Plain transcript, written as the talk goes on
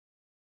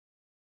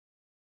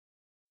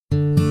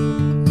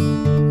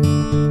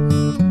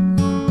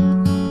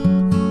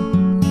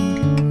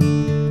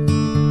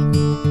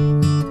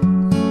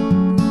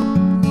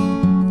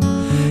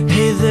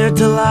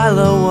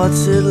Delilah,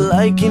 what's it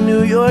like in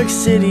New York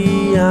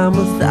City? I'm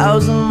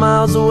 1,000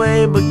 miles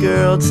away, but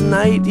girl,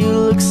 tonight you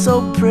look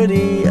so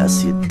pretty,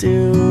 yes you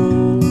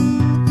do.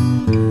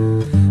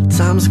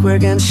 Times Square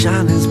can't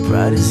shine as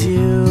bright as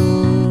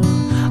you,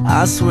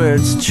 I swear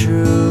it's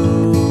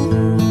true.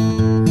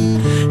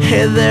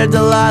 Hey there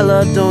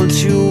Delilah, don't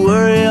you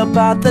worry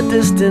about the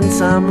distance,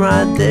 I'm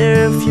right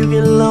there. If you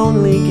get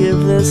lonely,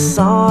 give this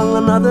song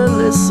another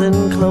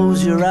listen.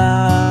 Close your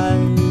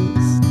eyes,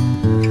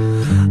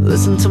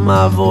 listen to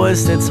my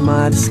voice, it's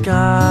my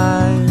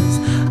disguise,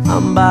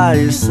 I'm by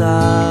your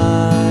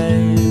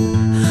side.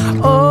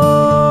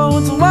 Oh,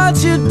 it's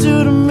what you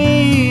do to me,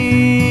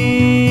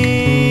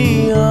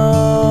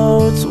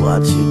 oh, it's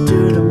what you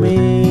do to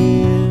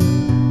me.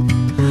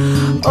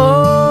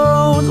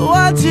 Oh, it's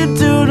what you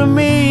do to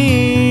me,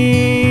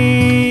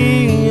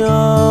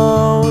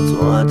 oh, it's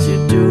what you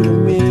do to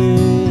me,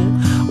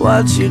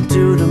 what you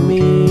do to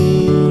me.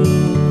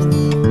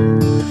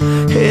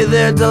 Hey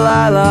there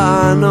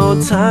Delilah, I know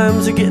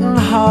times are getting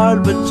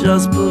hard, but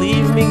just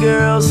believe me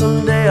girl,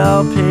 someday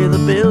I'll pay the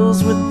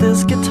bills with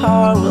this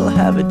guitar. We'll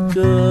have it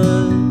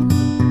good,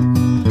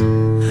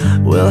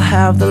 we'll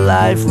have the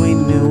life we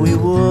knew we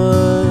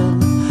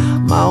would,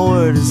 my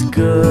word is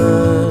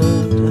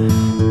good.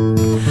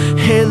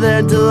 Hey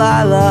there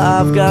Delilah,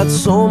 I've got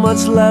so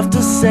much left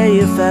to say.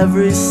 If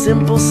every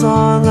simple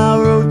song I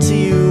wrote to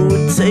you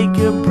would take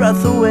your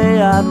breath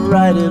away, I'd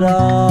write it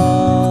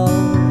all.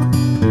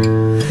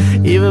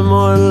 Even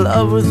more in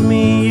love with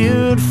me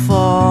you'd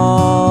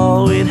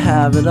fall, we'd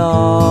have it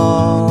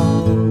all.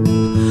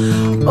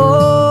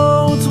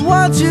 Oh, it's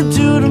what you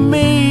do to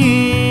me,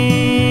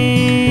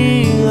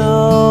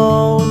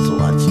 oh, it's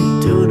what you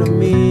do to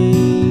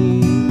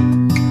me.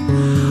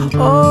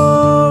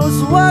 Oh,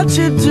 it's what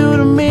you do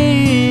to me,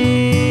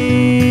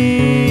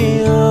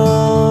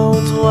 oh,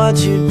 it's what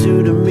you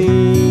do to me.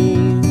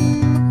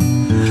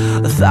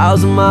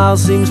 1,000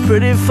 miles seems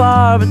pretty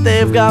far, but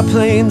they've got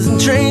planes and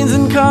trains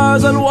and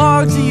cars. I'd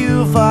walk to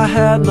you if I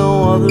had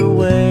no other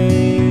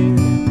way.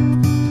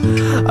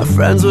 Our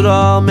friends would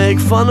all make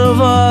fun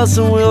of us,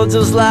 and we'll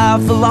just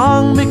laugh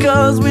along,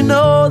 because we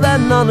know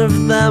that none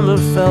of them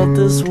have felt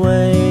this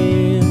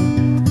way.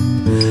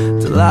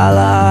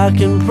 Delilah, I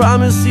can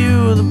promise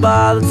you that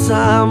by the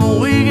time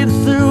we get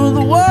through,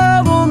 the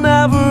world will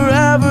never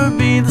ever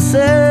be the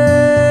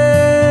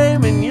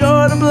same, and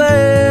you're to blame.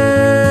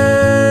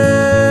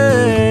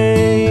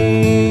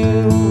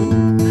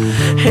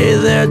 Hey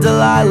there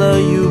Delilah,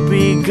 you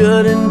be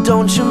good and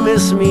don't you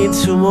miss me.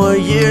 2 more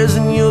years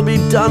and you'll be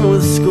done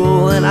with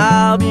school, and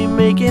I'll be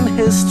making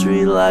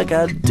history like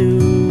I do.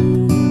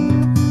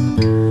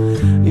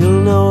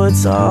 You'll know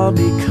it's all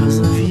because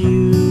of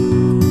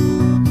you.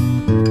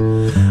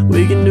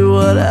 We can do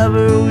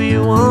whatever we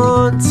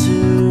want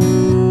to.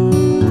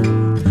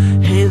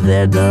 Hey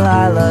there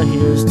Delilah,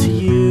 here's to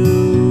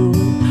you,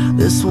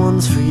 this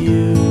one's for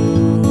you.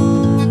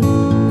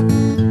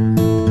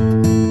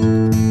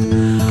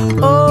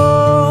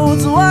 Oh,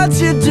 it's what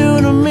you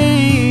do to me,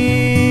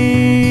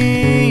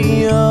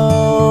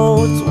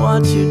 oh, it's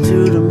what you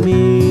do to me.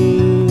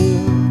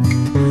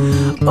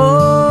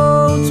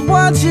 Oh, it's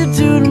what you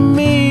do to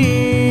me,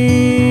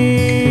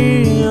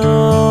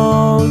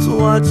 oh, it's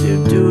what you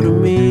do to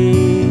me,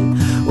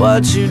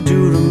 what you do